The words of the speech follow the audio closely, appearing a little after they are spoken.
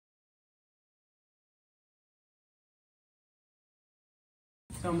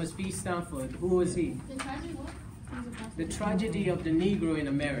Thomas B. Stanford. Who was he? The tragedy what? The tragedy of the Negro in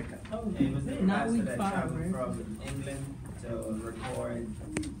America. Oh, it was a pastor that traveled from England to record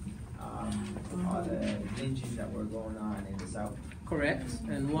all the lynchings that were going on in the South. Correct.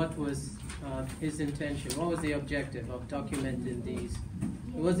 And what was his intention? What was the objective of documenting these?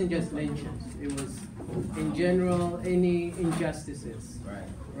 It wasn't just lynchings. It was, in general, any injustices. Right.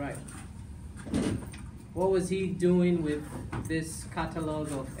 Right. What was he doing with this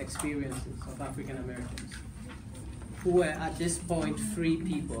catalog of experiences of African Americans who were at this point free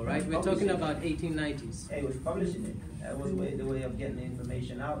people, right? We're talking about 1890s. He was publishing it. That was the way of getting the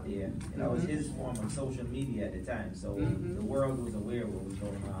information out there. And that was his form of social media at the time. So the world was aware of what was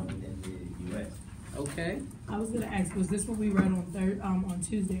going on within the U.S. Okay. I was going to ask, was this what we read on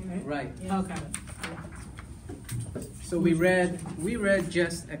Tuesday, right? Right. Yeah. Okay. So we read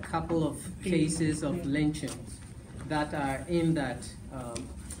just a couple of cases of lynchings that are in that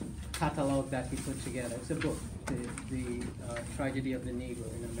catalog that he put together. It's a book, the Tragedy of the Negro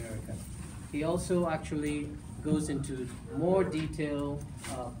in America. He also actually goes into more detail,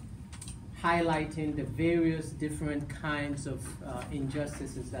 highlighting the various different kinds of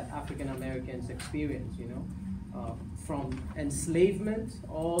injustices that African Americans experience, you know, from enslavement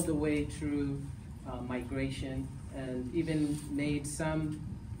all the way through migration, and even made some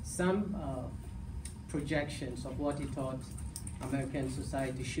projections of what he thought American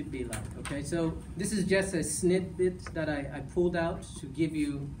society should be like. Okay, so this is just a snippet that I pulled out to give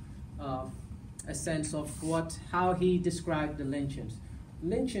you a sense of how he described the lynchings.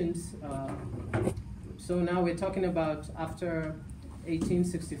 Lynchings. So now we're talking about after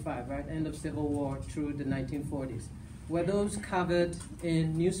 1865, right? End of Civil War through the 1940s. Were those covered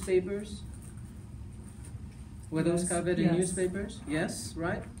in newspapers? Were those covered in newspapers? Yes,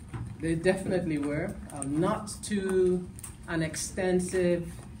 right? They definitely were. Not to an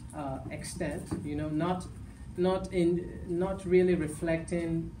extensive extent, you know, not really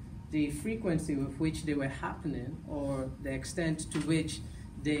reflecting the frequency with which they were happening or the extent to which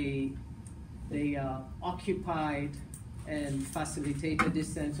they occupied and facilitated this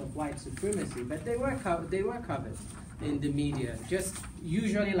sense of white supremacy. But they were covered in the media, just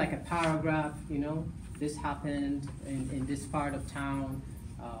usually like a paragraph, you know. This happened in this part of town.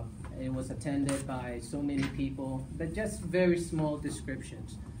 It was attended by so many people, but just very small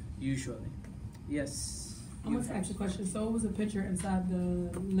descriptions, usually. Yes? I want to ask you a question. So it was a picture inside the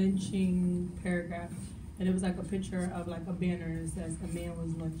lynching paragraph, and it was like a picture of like a banner that says a man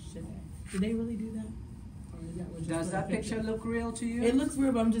was lynched today. Did they really do that? Or is that what Does that picture look real to you? It looks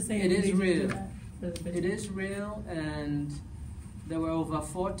real, but I'm just saying. It is real. It is real, and there were over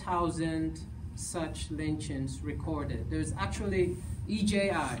 4,000 such lynchings recorded. There's actually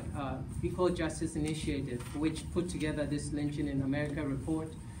EJI, Equal Justice Initiative, which put together this Lynching in America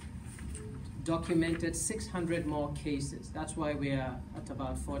report, documented 600 more cases. That's why we are at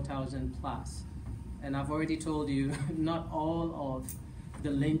about 4,000 plus. And I've already told you, not all of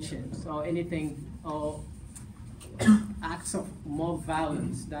the lynchings or anything, or acts of more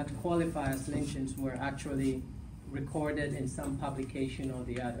violence that qualify as lynchings were actually recorded in some publication or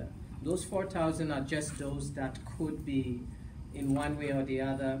the other. Those 4,000 are just those that could be, in one way or the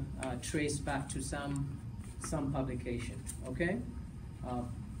other, traced back to some publication, okay?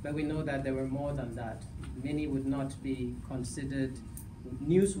 But we know that there were more than that. Many would not be considered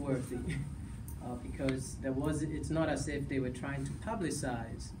newsworthy because it's not as if they were trying to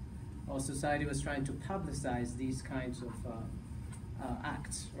publicize, or society was trying to publicize these kinds of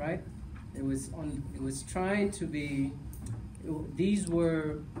acts, right? It was trying to be, these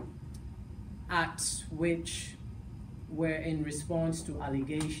were acts which were in response to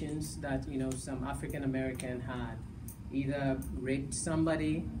allegations that, you know, some African American had either raped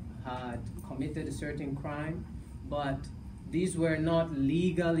somebody, had committed a certain crime, but these were not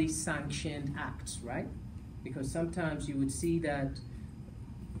legally sanctioned acts, right? Because sometimes you would see that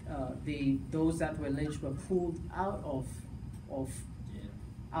those that were lynched were pulled out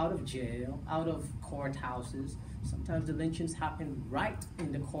of jail, out of courthouses. Sometimes the lynchings happened right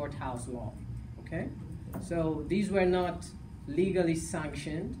in the courthouse lawn, okay? So these were not legally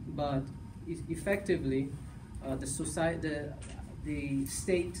sanctioned, but effectively the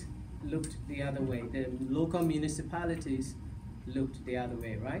state looked the other way. The local municipalities looked the other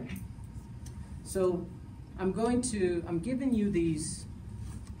way, right? So I'm giving you this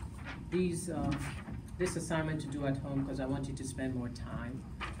assignment to do at home because I want you to spend more time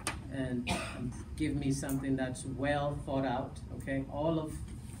and give me something that's well thought out, okay? All of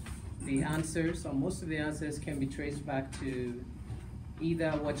the answers, or most of the answers, can be traced back to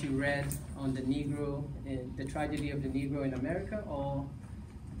either what you read on the Negro, the tragedy of the Negro in America, or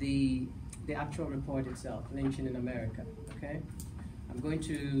the actual report itself, Lynching in America, okay? I'm going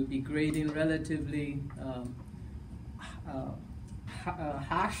to be grading relatively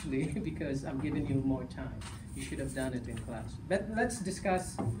harshly because I'm giving you more time. You should have done it in class. But let's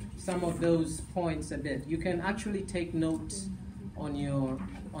discuss some of those points a bit. You can actually take notes on your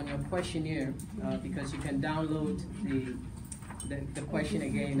questionnaire because you can download the question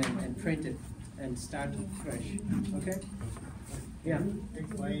again and print it and start fresh. Okay? Yeah. Can you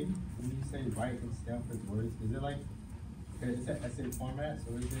explain when you say write in Stanford's words? Is it like it's an essay format?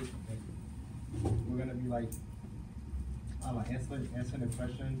 So is it like, we're gonna be like answering the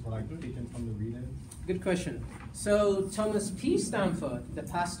questions or like taking from the readings? Good question. So Thomas P. Stanford, the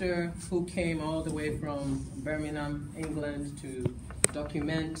pastor who came all the way from Birmingham, England, to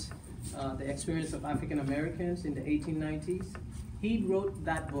document the experience of African Americans in the 1890s, he wrote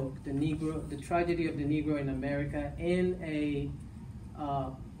that book, The Tragedy of the Negro in America, in a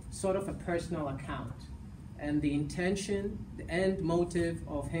sort of a personal account. And the intention, the end motive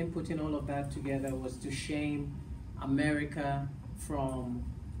of him putting all of that together was to shame America from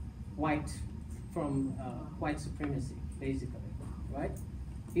white supremacy, basically, right?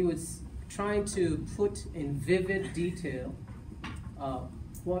 He was trying to put in vivid detail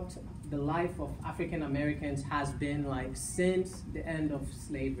what the life of African Americans has been like since the end of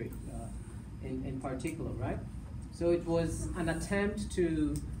slavery, in particular, right? So it was an attempt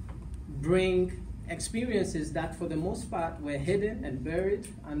to bring experiences that for the most part were hidden and buried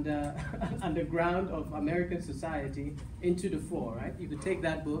under underground of American society into the fore, right? You could take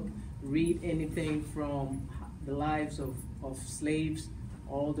that book, read anything from the lives of slaves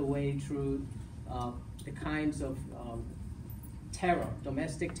all the way through the kinds of terror,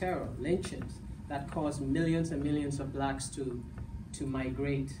 domestic terror, lynchings that caused millions and millions of blacks to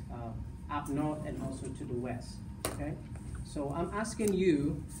migrate up north and also to the west, okay? So I'm asking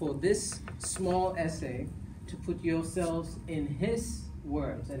you for this small essay to put yourselves in his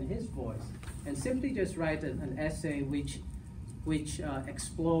words and his voice, and simply just write an essay which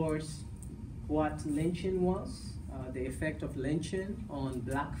explores what lynching was, the effect of lynching on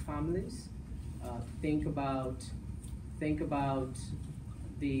black families. Think about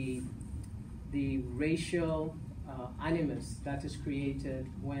the racial animus that is created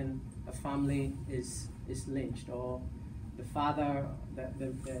when a family is lynched, or the father,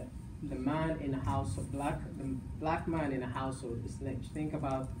 the man in a house of the black man in a household is lynched. Think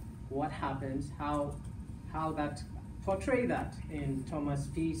about what happens, how that, portray that in Thomas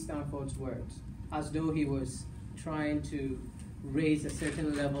P. Stanford's words, as though he was trying to raise a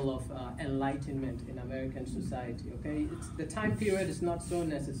certain level of enlightenment in American society, okay? The time period is not so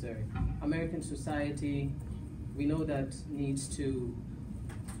necessary. American society, we know that needs to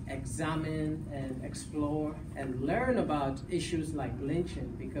examine and explore and learn about issues like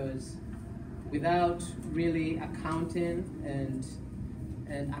lynching, because without really accounting and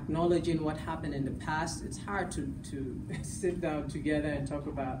acknowledging what happened in the past, it's hard to sit down together and talk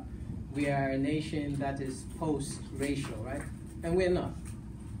about we are a nation that is post-racial, right? And we're not.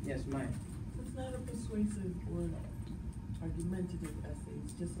 Yes, Mike. It's not a persuasive or argumentative essay.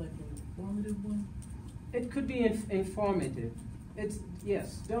 It's just like an informative one. It could be informative. It's,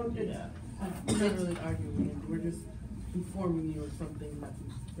 yes, don't. Yeah. We're not really arguing. We're just informing you of something.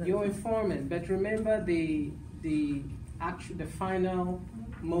 You're informant, but remember the final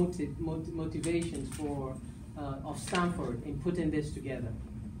motivations for of Stanford in putting this together.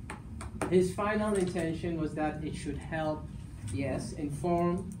 His final intention was that it should help, yes,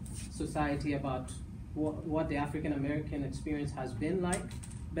 inform society about what the African American experience has been like,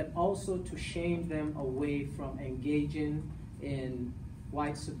 but also to shame them away from engaging in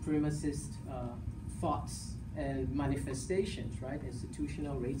white supremacist thoughts and manifestations, right?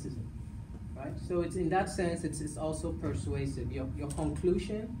 Institutional racism, right? So it's in that sense, it's also persuasive. Your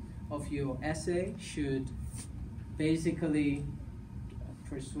conclusion of your essay should basically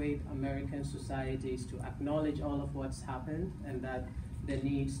persuade American societies to acknowledge all of what's happened, and that there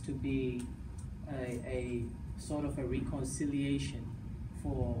needs to be a sort of a reconciliation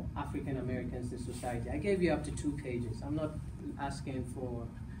for African Americans in society. I gave you up to 2 pages. I'm not asking for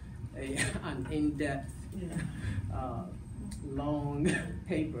an in-depth, long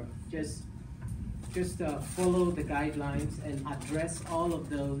paper. Just follow the guidelines and address all of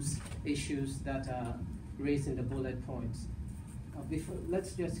those issues that are raised in the bullet points.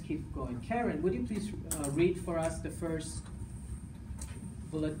 Let's just keep going. Karen, would you please read for us the first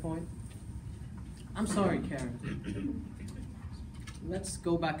bullet point? I'm sorry, Karen. Let's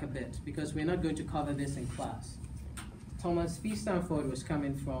go back a bit, because we're not going to cover this in class. Thomas P. Stanford was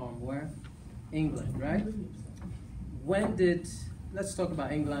coming from where? England, right? When did let's talk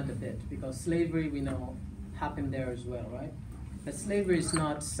about England a bit, because slavery, we know, happened there as well, right? But slavery is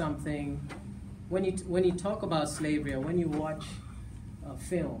not something, when you talk about slavery, or when you watch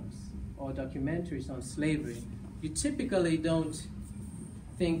films or documentaries on slavery, you typically don't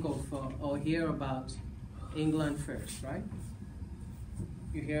think of or hear about England first, right?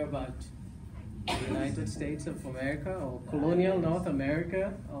 You hear about the United States of America, or colonial North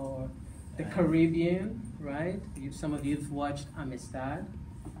America, or the Caribbean, right? Some of you've watched Amistad,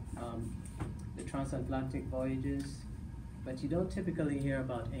 the transatlantic voyages, but you don't typically hear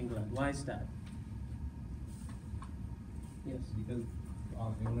about England. Why is that? Yes. Because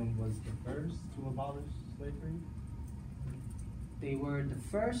England was the first to abolish slavery. They were the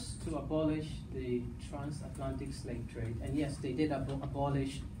first to abolish the transatlantic slave trade, and yes, they did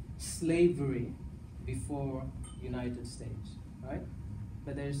abolish slavery before United States, right?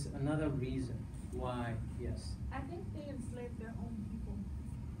 But there's another reason why, yes. I think they enslaved their own people.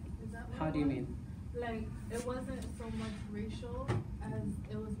 Is that what How it do you was? mean? Like, it wasn't so much racial as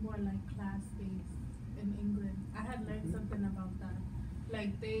it was more like class-based in England. I had learned something about that.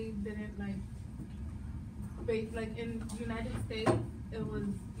 Like, they didn't like in United States, it was,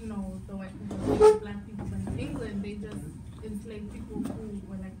 you know, the white people, black people, but in England, they just enslaved people who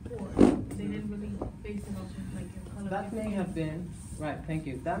were like poor. They didn't really base it off of like your color. That may have been, right, thank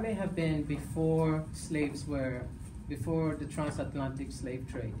you. That may have been before before the transatlantic slave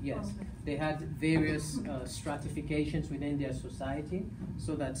trade, yes. Okay. They had various stratifications within their society,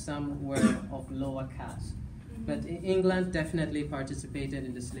 so that some were of lower caste. But England definitely participated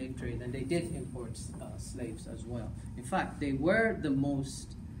in the slave trade, and they did import slaves as well. In fact, they were the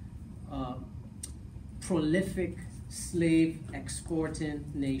most prolific slave exporting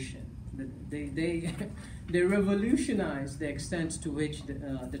nation. They revolutionized the extent to which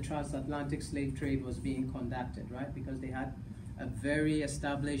the transatlantic slave trade was being conducted, right? Because they had a very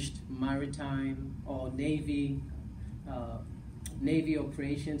established maritime or navy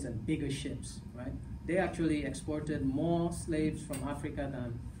operations and bigger ships, right? They actually exported more slaves from Africa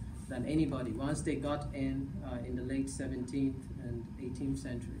than anybody once they got in the late 17th and 18th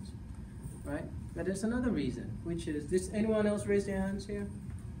centuries, right? But there's another reason, which is this. Anyone else raise their hands here?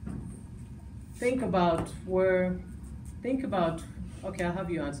 Think about, okay, I'll have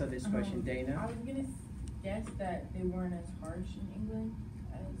you answer this question, Dana. I was gonna guess that they weren't as harsh in England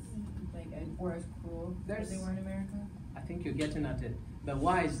or as cruel as they were in America. I think you're getting at it. But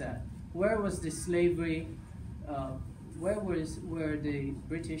why is that? Where was the slavery, were the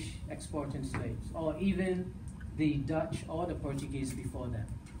British exporting slaves, or even the Dutch or the Portuguese before that?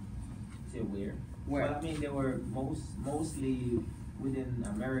 Say where? Where? Well, I mean, they were mostly within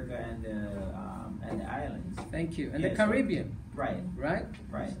America and the islands. Thank you. And Yeah, the Caribbean. Right. Right?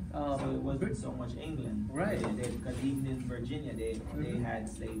 Right. So it wasn't so much England. Right. Because even in Virginia, they had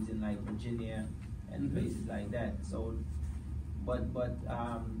slaves in like Virginia and places like that. So, but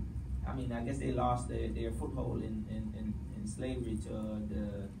I mean, I guess they lost their foothold in slavery to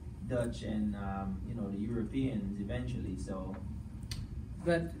the Dutch and the Europeans eventually. So,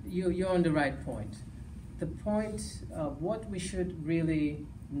 but you're on the right point. The point of what we should really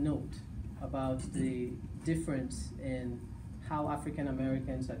note about the difference in how African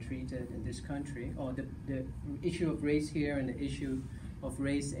Americans are treated in this country, or the issue of race here and the issue of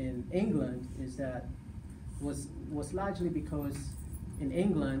race in England, is that was largely because in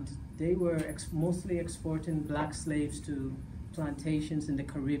England they were mostly exporting black slaves to plantations in the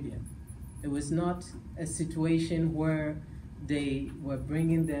Caribbean. It was not a situation where they were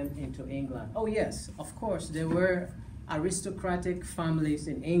bringing them into England. Oh yes, of course, there were aristocratic families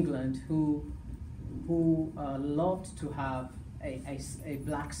in England who loved to have a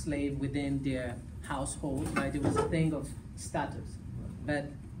black slave within their household, right? It was a thing of status.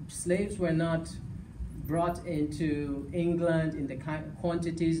 But slaves were not brought into England in the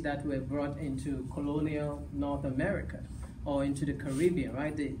quantities that were brought into colonial North America or into the Caribbean,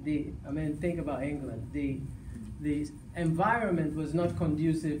 right? I mean, think about England. The environment was not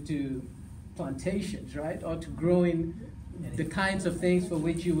conducive to plantations, right? Or to growing the kinds of things for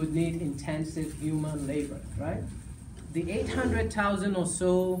which you would need intensive human labor, right? The 800,000 or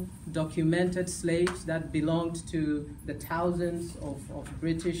so documented slaves that belonged to the thousands of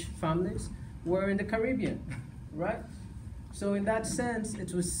British families were in the Caribbean, right? So in that sense,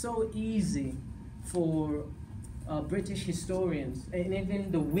 it was so easy for British historians, and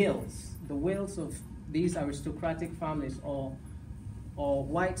even the wills of these aristocratic families or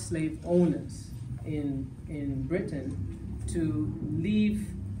white slave owners in Britain, to leave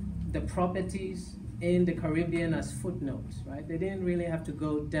the properties in the Caribbean as footnotes, right? They didn't really have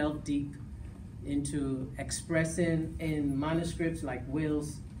to delve deep into expressing in manuscripts like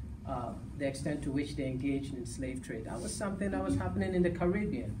wills the extent to which they engaged in slave trade. That was something that was happening in the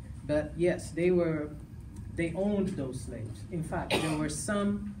Caribbean. But yes, they owned those slaves. In fact,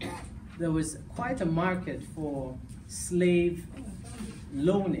 there was quite a market for slave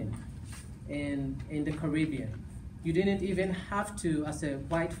loaning in the Caribbean. You didn't even have to, as a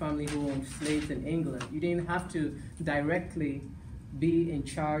white family who owned slaves in England, you didn't have to directly be in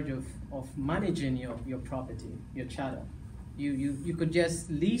charge of managing your property, your chattel. You could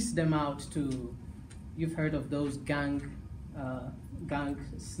just lease them out to, you've heard of those gang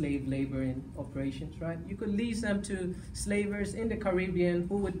slave laboring operations, right? You could lease them to slavers in the Caribbean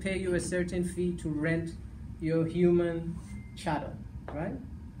who would pay you a certain fee to rent your human chattel, right?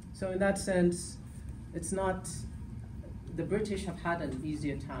 So in that sense, it's not, the British have had an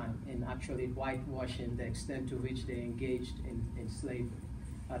easier time in actually whitewashing the extent to which they engaged in slavery.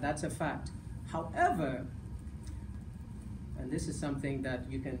 That's a fact. However, and this is something that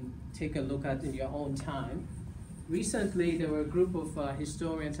you can take a look at in your own time, recently there were a group of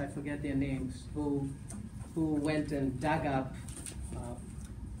historians, I forget their names, who went and dug up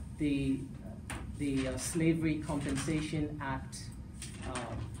the Slavery Compensation Act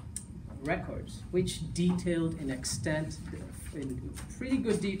records, which detailed in pretty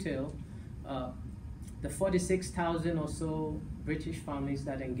good detail, the 46,000 or so British families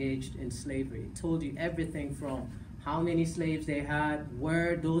that engaged in slavery. It told you everything from how many slaves they had,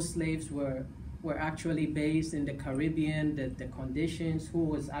 where those slaves were actually based in the Caribbean, the conditions, who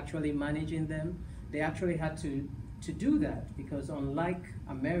was actually managing them. They actually had to do that because unlike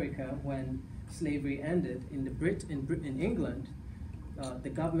America, when slavery ended in England, the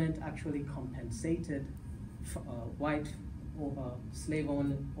government actually compensated white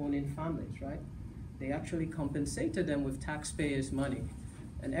slave-owning families, right? They actually compensated them with taxpayers' money.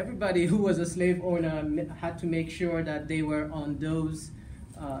 And everybody who was a slave owner had to make sure that they were on those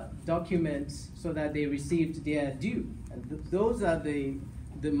documents so that they received their due. And those are the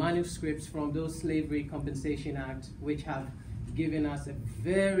manuscripts from those Slavery Compensation Act, which have given us a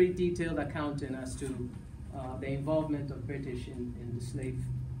very detailed accounting as to the involvement of British in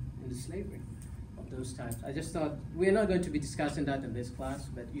the slavery of those times. I just thought, we're not going to be discussing that in this class,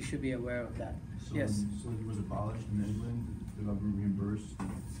 but you should be aware of that. So yes? So it was abolished in England, the government reimbursed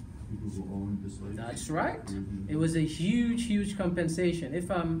people who owned the slaves? That's right. It was a huge, huge compensation. If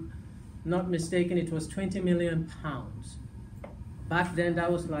I'm not mistaken, it was 20 million pounds. Back then,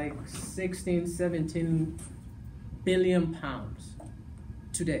 that was like 16, 17 billion pounds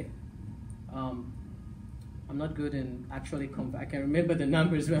today. I'm not good in actually, I can remember the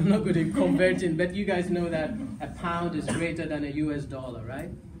numbers, but I'm not good in converting, but you guys know that a pound is greater than a US dollar, right?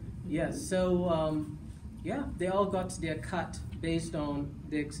 Yes, so yeah, they all got their cut based on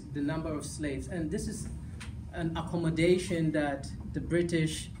the number of slaves. And this is an accommodation that the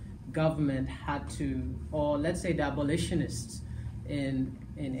British government had to, or let's say the abolitionists in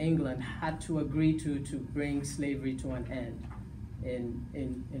England had to agree to bring slavery to an end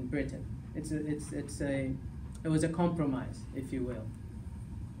in Britain. It was a compromise, if you will.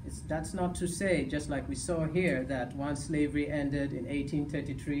 That's not to say, just like we saw here, that once slavery ended in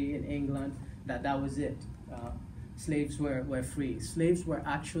 1833 in England, that was it. Slaves were free. Slaves were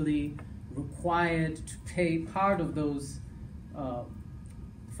actually required to pay part of those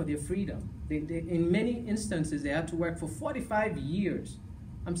for their freedom. In many instances, they had to work for 45 years.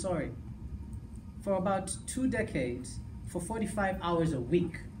 I'm sorry, for about 2 decades, for 45 hours a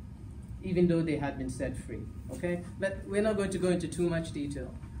week, even though they had been set free, okay? But we're not going to go into too much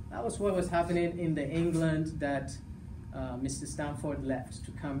detail. That was what was happening in the England that Mr. Stanford left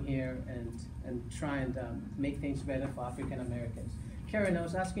to come here and try and make things better for African Americans. Karen, I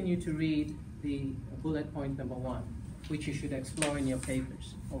was asking you to read the bullet point number 1, which you should explore in your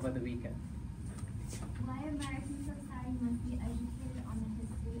papers over the weekend. Why American society must be educated on the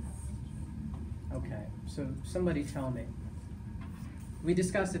history of lynching. Okay, so somebody tell me. We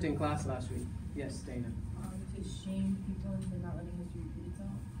discussed it in class last week. Yes, Dana. To shame people into not letting history repeat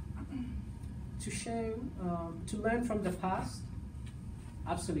itself. To shame, to learn from the past.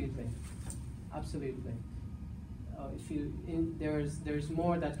 Absolutely, absolutely. There's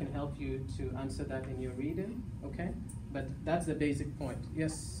more that can help you to answer that in your reading. Okay, but that's the basic point.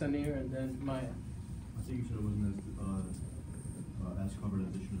 Yes, Samir, and then Maya. I think you said it wasn't as covered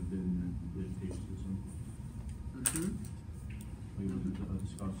as it should have been in the education system. Mm-hmm.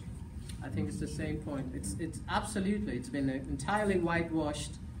 Discussed. I think it's the same point. It's absolutely, it's been entirely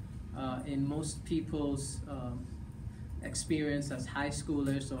whitewashed in most people's experience as high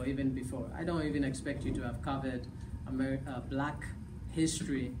schoolers or even before. I don't even expect you to have covered Black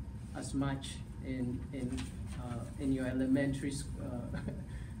history as much in your elementary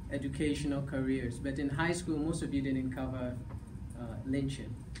educational careers, but in high school, most of you didn't cover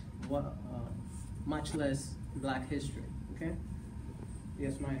lynching, much less Black history. Okay?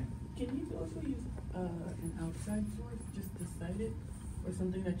 Yes, Maya. Can you also use an outside source just to cite it, or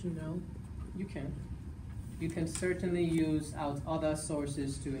something that you know? You can. You can certainly use other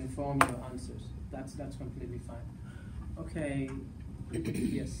sources to inform your answers. That's completely fine. Okay.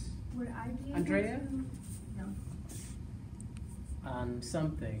 Yes. Would I be able Andrea? to? No.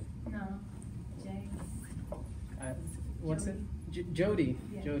 Something. No. Jay. What's Jody. it? Jody.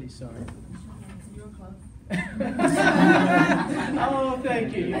 Yeah. Jody, sorry. You're close. Oh,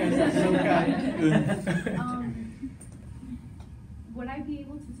 thank you. You guys are so kind. Would I be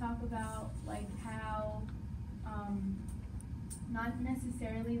able to talk about like how, not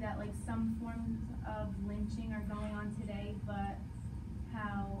necessarily that like some forms of lynching are going on today, but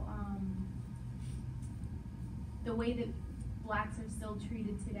how the way that Blacks are still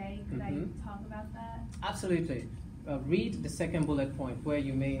treated today? Could I talk about that? Absolutely. Read the second bullet point where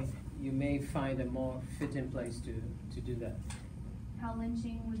you may find a more fitting place to do that. How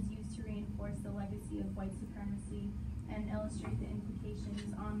lynching was used to reinforce the legacy of white supremacy and illustrate the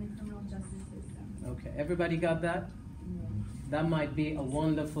implications on the criminal justice system. Okay, everybody got that? That might be a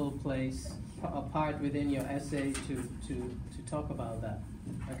wonderful place, a part within your essay to talk about that.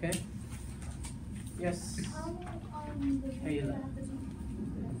 Okay? Yes? Kayla.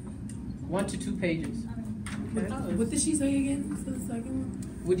 1 to 2 pages. Okay. What did she say again? So the second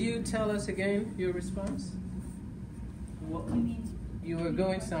one? Would you tell us again your response? What, you were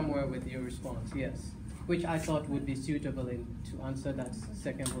going somewhere with your response, yes. Which I thought would be suitable to answer that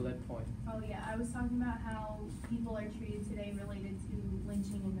second bullet point. Oh yeah, I was talking about how people are treated today related to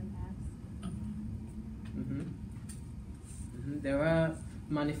lynching in the past. There are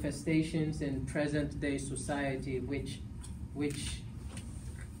manifestations in present-day society which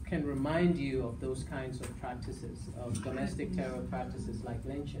can remind you of those kinds of practices, of domestic terror practices like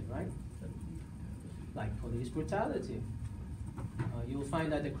lynching, right? Like police brutality. You'll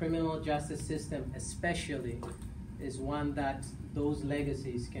find that the criminal justice system especially is one that those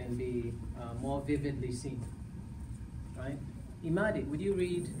legacies can be more vividly seen, right? Imadi, would you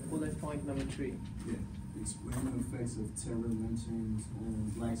read bullet point number 3? Yeah. Explain the effects of terror lynchings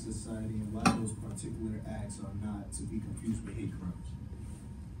on Black society and why those particular acts are not to be confused with hate crimes.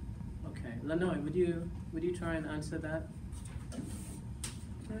 Okay, Lanoy, would you try and answer that?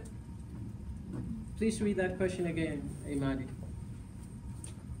 Please read that question again, Imadi.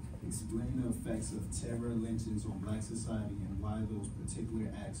 Explain the effects of terror lynchings on Black society and why those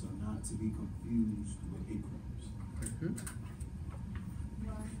particular acts are not to be confused with hate crimes.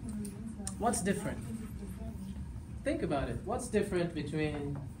 What's different? Think about it. What's different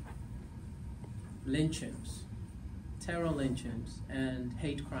between lynchings, terror lynchings, and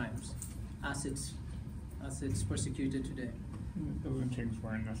hate crimes as it's persecuted today? The lynchings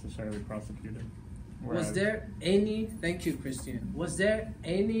weren't necessarily prosecuted. Was there any, thank you, Christian, was there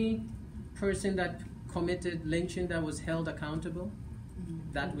any person that committed lynching that was held accountable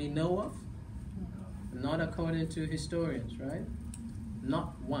that we know of? Not according to historians, right?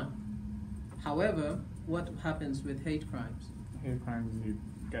 Not one. However, what happens with hate crimes? Hate crimes, he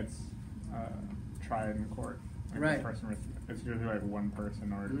gets tried in court. Like right. It's usually like one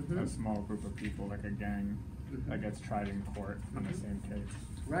person or a small group of people, like a gang, that gets tried in court on the same case.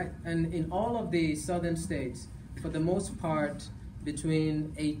 Right, and in all of the southern states, for the most part,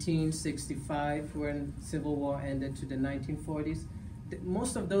 between 1865, when Civil War ended, to the 1940s,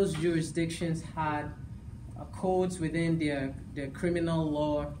 most of those jurisdictions had codes within their criminal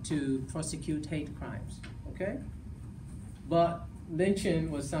law to prosecute hate crimes, okay? But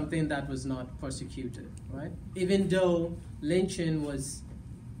lynching was something that was not prosecuted, right? Even though lynching was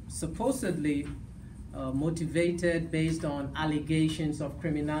supposedly motivated based on allegations of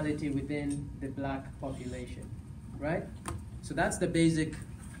criminality within the Black population, right? So that's the basic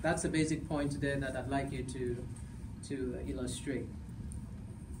point there that I'd like you to illustrate.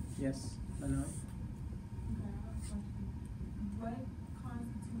 Yes, Lana? What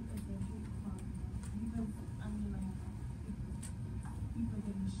constitutes as a hate crime? Because I mean, like, people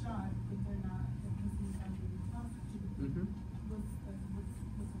getting shot, but they're not, the person's not being prosecuted.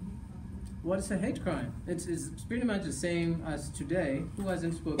 What's a hate crime? What is a hate crime? It's pretty much the same as today. Who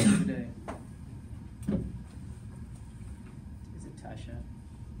hasn't spoken today? Is it Tasha?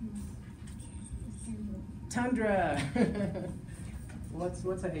 Tundra. What's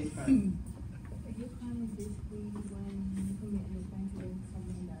a hate crime? A hate crime is basically when you commit an offense against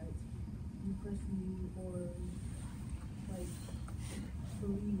someone that you personally or like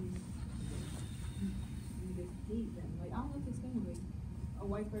believe hate them. Like, I don't know if to explain it. Like, a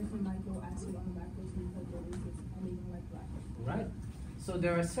white person might go acid on a black person because they're racist and they don't like black people. Right. So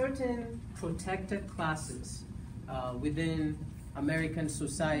there are certain protected classes within American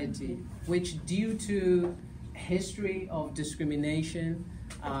society which, due to history of discrimination,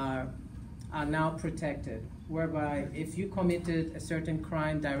 are now protected, whereby if you committed a certain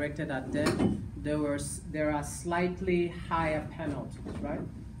crime directed at them, there are slightly higher penalties, right?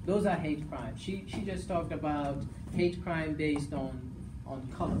 Those are hate crimes. She just talked about hate crime based on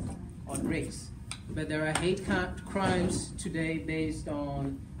color, on race. But there are hate crimes today based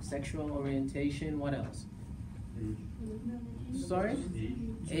on sexual orientation. What else? Sorry?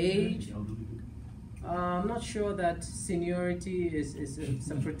 Age. I'm not sure that seniority is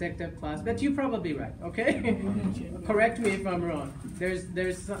a protected class, but you're probably right, okay? Correct me if I'm wrong.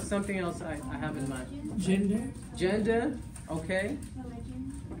 There's something else I have in mind. Gender, okay.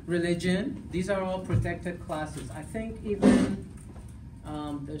 Religion. These are all protected classes. I think even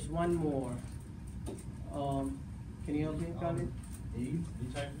there's one more. Can you help me, Khalid? AIDS,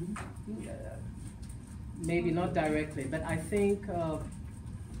 HIV? Yeah, maybe not directly, but I think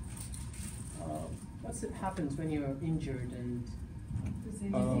what happens when you're injured and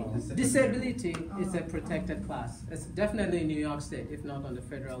disability is a protected class. It's definitely in New York State, if not on the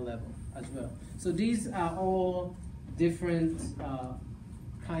federal level as well. So these are all different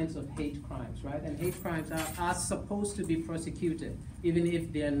kinds of hate crimes, right? And hate crimes are supposed to be prosecuted, even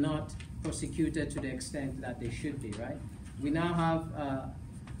if they're not prosecuted to the extent that they should be, right? We now have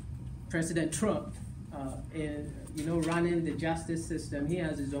President Trump, running the justice system. He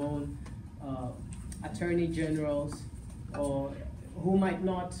has his own attorney generals, or who might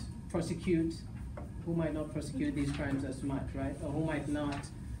not prosecute these crimes as much, right? Or who might not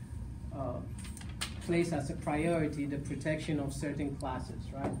place as a priority the protection of certain classes,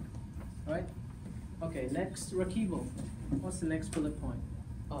 right? Right? Okay, next, Rakibo. What's the next bullet point?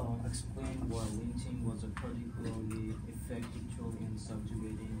 Explain why lynching was a particularly effective tool in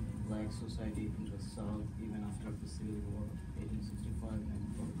subjugating black society in the South even after the Civil War, 1865 and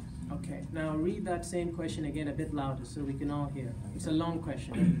 40s. Okay, now read that same question again a bit louder so we can all hear. It's a long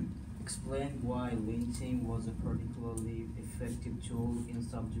question. Explain why lynching was a particularly effective tool in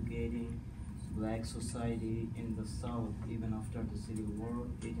subjugating black society in the South even after the Civil War,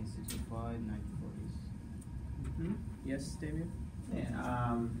 1865, 1940s. Mm-hmm. Yes, Damien?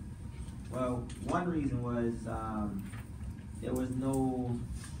 Yeah, well, one reason was there was no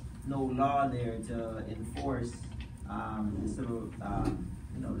law there to enforce the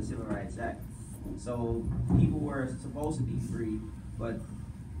Civil Rights Act. So people were supposed to be free, but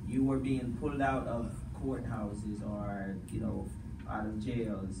you were being pulled out of courthouses or out of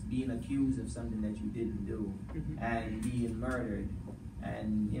jails, being accused of something that you didn't do, and being murdered,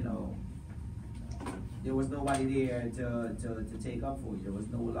 and there was nobody there to take up for you. There was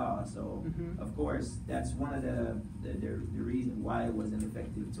no law, so of course that's one of the reasons why it was an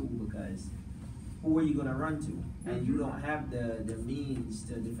effective tool, because who are you going to run to? And you don't have the means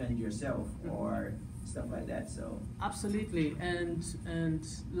to defend yourself or stuff like that. So absolutely. And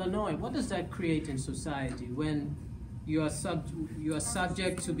Lanoy, what does that create in society when you are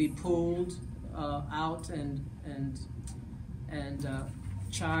subject to be pulled out and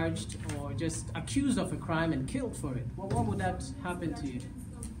charged or just accused of a crime and killed for it? What would that happen to you?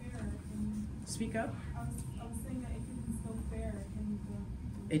 Speak up. I was saying that it can instill fear in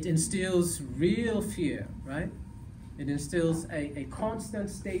the... It instills real fear, right? It instills a constant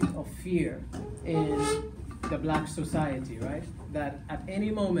state of fear in the black society, right? That at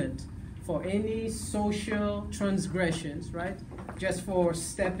any moment, for any social transgressions, right? Just for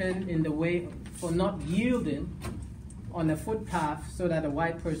stepping in the way, for not yielding on a footpath so that a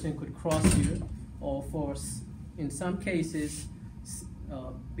white person could cross you, or for, in some cases,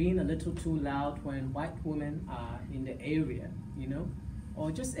 being a little too loud when white women are in the area,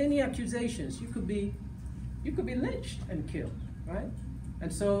 or just any accusations. You could be lynched and killed, right?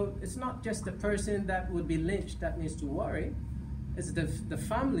 And so it's not just the person that would be lynched that needs to worry. It's the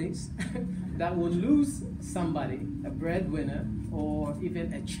families that will lose somebody, a breadwinner, or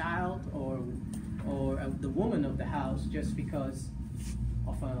even a child, or the woman of the house, just because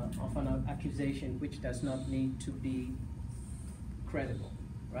of an accusation which does not need to be credible,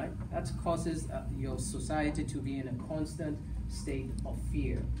 right? That causes your society to be in a constant state of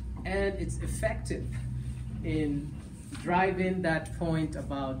fear. And it's effective in driving that point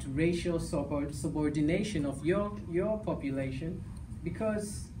about racial subordination of your population,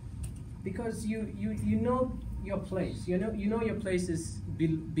 because you know your place. You know your place is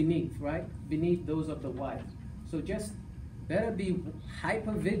beneath, right? Beneath those of the white. So just better be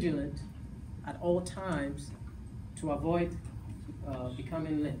hyper vigilant at all times to avoid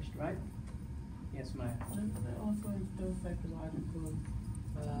becoming lynched, right? Yes, Maya. There also is still psychological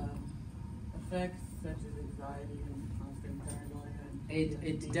effects such as anxiety and constant paranoia.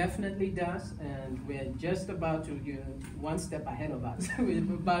 It definitely does, and we're just about to, one step ahead of us. We're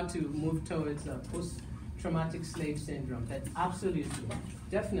about to move towards post-traumatic slave syndrome. That absolutely,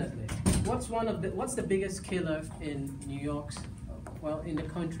 definitely. What's the biggest killer in New York's, well, in the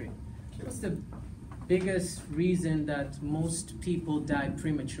country? What's the biggest reason that most people die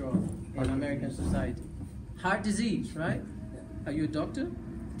premature in American society? Heart disease, right? Are you a doctor?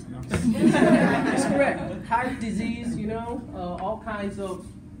 No. That's correct. Heart disease, all kinds of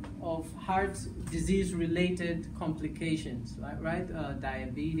heart disease related complications, right?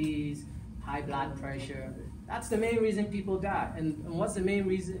 Diabetes, high blood pressure. That's the main reason people die. And what's the main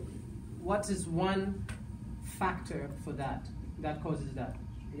reason? What is one factor for that causes that?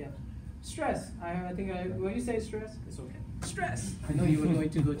 Yeah. Stress. I think when you say stress, it's okay. Stress. I know you were going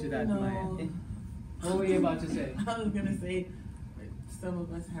to go to that. No. Maya. What were you about to say? I was gonna say some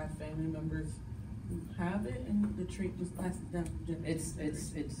of us have family members who have it, and the trait just passes down from generation.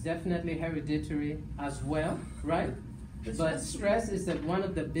 It's definitely hereditary as well, right? But stress is one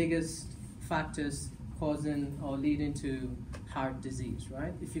of the biggest factors causing or leading to heart disease,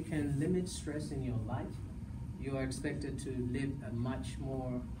 right? If you can limit stress in your life, you are expected to live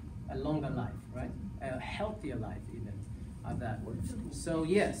a longer life, right? A healthier life even at that. So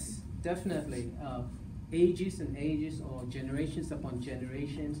yes, definitely ages and ages or generations upon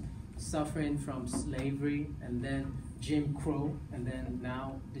generations suffering from slavery and then Jim Crow and then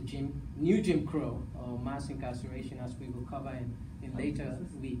now the new Jim Crow or mass incarceration, as we will cover in later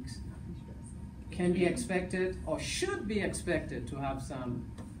weeks, can be expected or should be expected to have some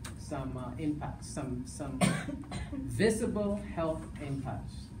impacts, some visible health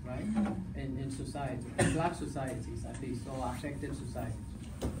impacts, right, in society, black societies at least, or affected societies.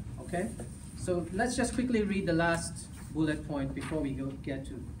 Okay, so let's just quickly read the last bullet point before we get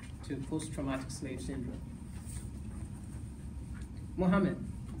to post-traumatic slave syndrome. Mohammed,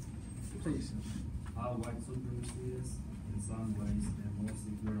 please. How white supremacy is, in some ways, a more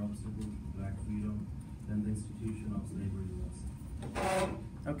severe obstacle to black freedom than the institution of slavery was.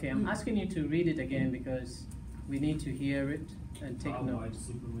 Okay, I'm asking you to read it again because we need to hear it and take How notes. white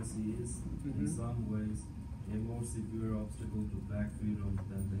supremacy is, in some ways, a more severe obstacle to black freedom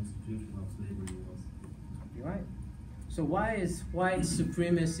than the institution of slavery was. You're right. So why is white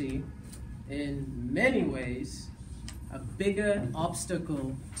supremacy in many ways a bigger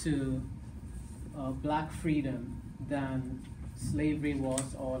obstacle to black freedom than slavery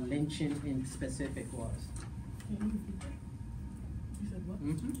was or lynching in specific was? You said what?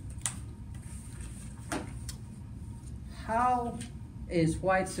 How is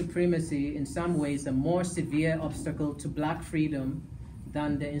white supremacy in some ways a more severe obstacle to black freedom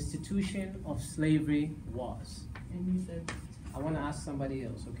than the institution of slavery was? And you said? I want to ask somebody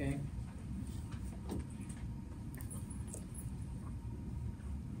else, okay?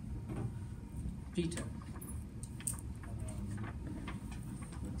 Peter.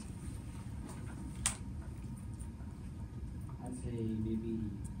 I'd say maybe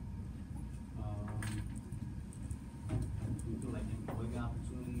we do like employment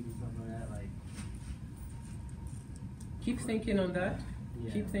opportunities or something like that. Like, Keep thinking on that.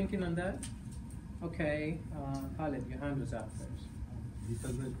 Yeah. Keep thinking on that. Okay, Khalid, your hand was up first.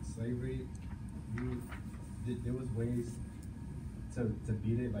 Because of slavery, there was ways to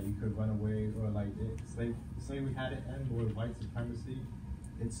beat it. Like you could run away, or like slavery had an end with white supremacy.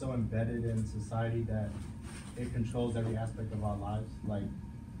 It's so embedded in society that it controls every aspect of our lives. Like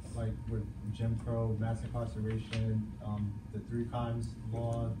with Jim Crow, mass incarceration, the 3 crimes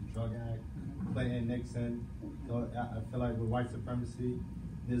law, the Drug Act, Clinton, Nixon. So I feel like with white supremacy,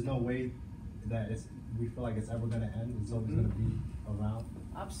 there's no way that we feel like it's ever going to end. It's always going to be around.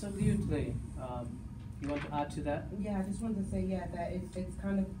 Absolutely. You want to add to that? Yeah, I just wanted to say, that it's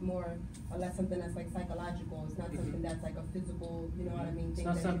kind of more or less something that's like psychological. It's not something that's like a physical, you know what I mean? It's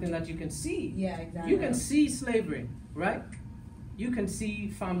not something that you can see. Yeah, exactly. You can see slavery, right? You can see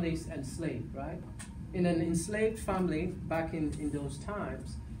families enslaved, right? In an enslaved family back in those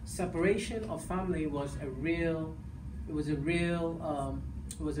times, separation of family was a reality.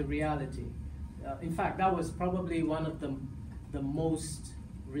 In fact, that was probably one of the most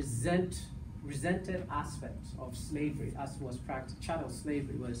resented aspects of slavery, as was practiced. Chattel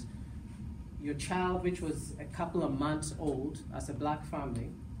slavery was your child, which was a couple of months old, as a black family,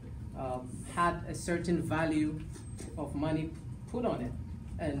 had a certain value of money put on it,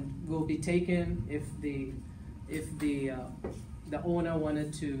 and will be taken if the owner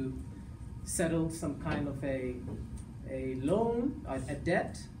wanted to settle some kind of a loan, a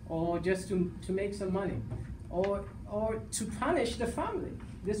debt, or just to make some money, or to punish the family.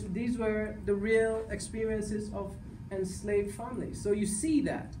 These were the real experiences of enslaved families. So you see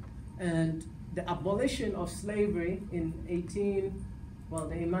that. And the abolition of slavery in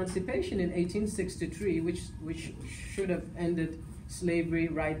the emancipation in 1863, which should have ended slavery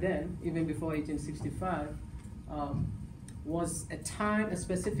right then, even before 1865, was a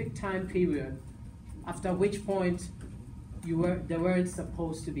specific time period, after which point they weren't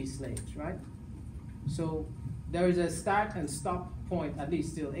supposed to be slaves, right? So there is a start and stop point, at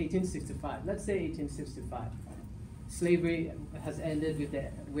least till 1865. Let's say 1865. Slavery has ended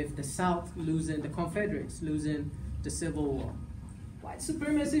with the South losing, the Confederates losing the Civil War. White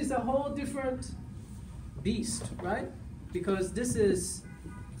supremacy is a whole different beast, right? Because this is,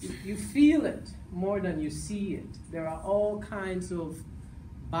 you feel it more than you see it. There are all kinds of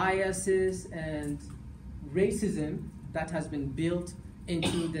biases and racism that has been built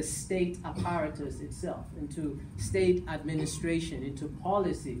into the state apparatus itself, into state administration, into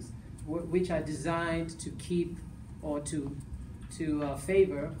policies which are designed to keep or to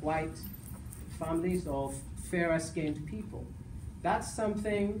favor white families of fairer-skinned people. That's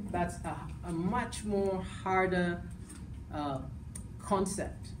something that's a much more harder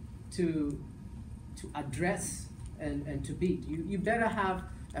concept to address and to beat. You better have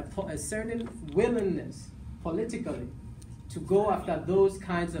a certain willingness politically to go after those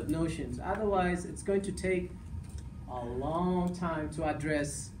kinds of notions. Otherwise, it's going to take a long time to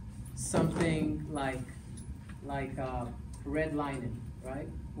address something like redlining, right?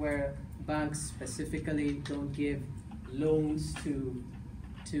 Where banks specifically don't give loans to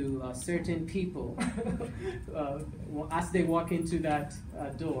certain people as they walk into that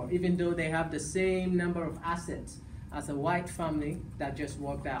door, even though they have the same number of assets as a white family that just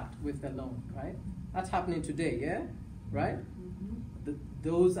walked out with the loan, right? That's happening today, yeah? Right?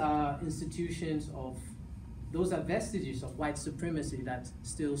 Those are those are vestiges of white supremacy that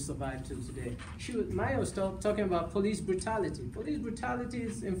still survive till today. Maya was talking about police brutality. Police brutality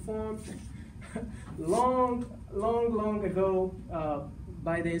is informed long ago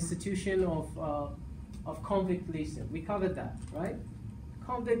by the institution of convict leasing. We covered that, right?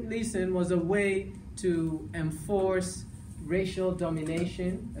 Convict leasing was a way to enforce racial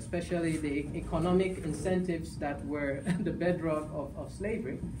domination, especially the economic incentives that were the bedrock of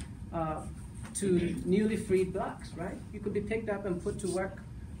slavery, to newly freed blacks, right? You could be picked up and put to work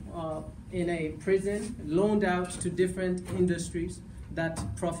in a prison, loaned out to different industries that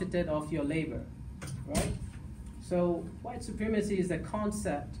profited off your labor, right? So white supremacy is a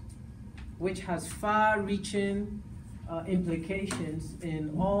concept which has far-reaching implications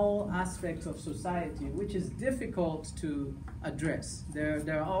in all aspects of society, which is difficult to address. There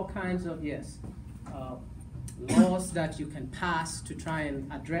are all kinds of, laws that you can pass to try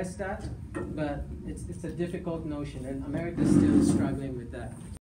and address that, but it's a difficult notion, and America is still struggling with that.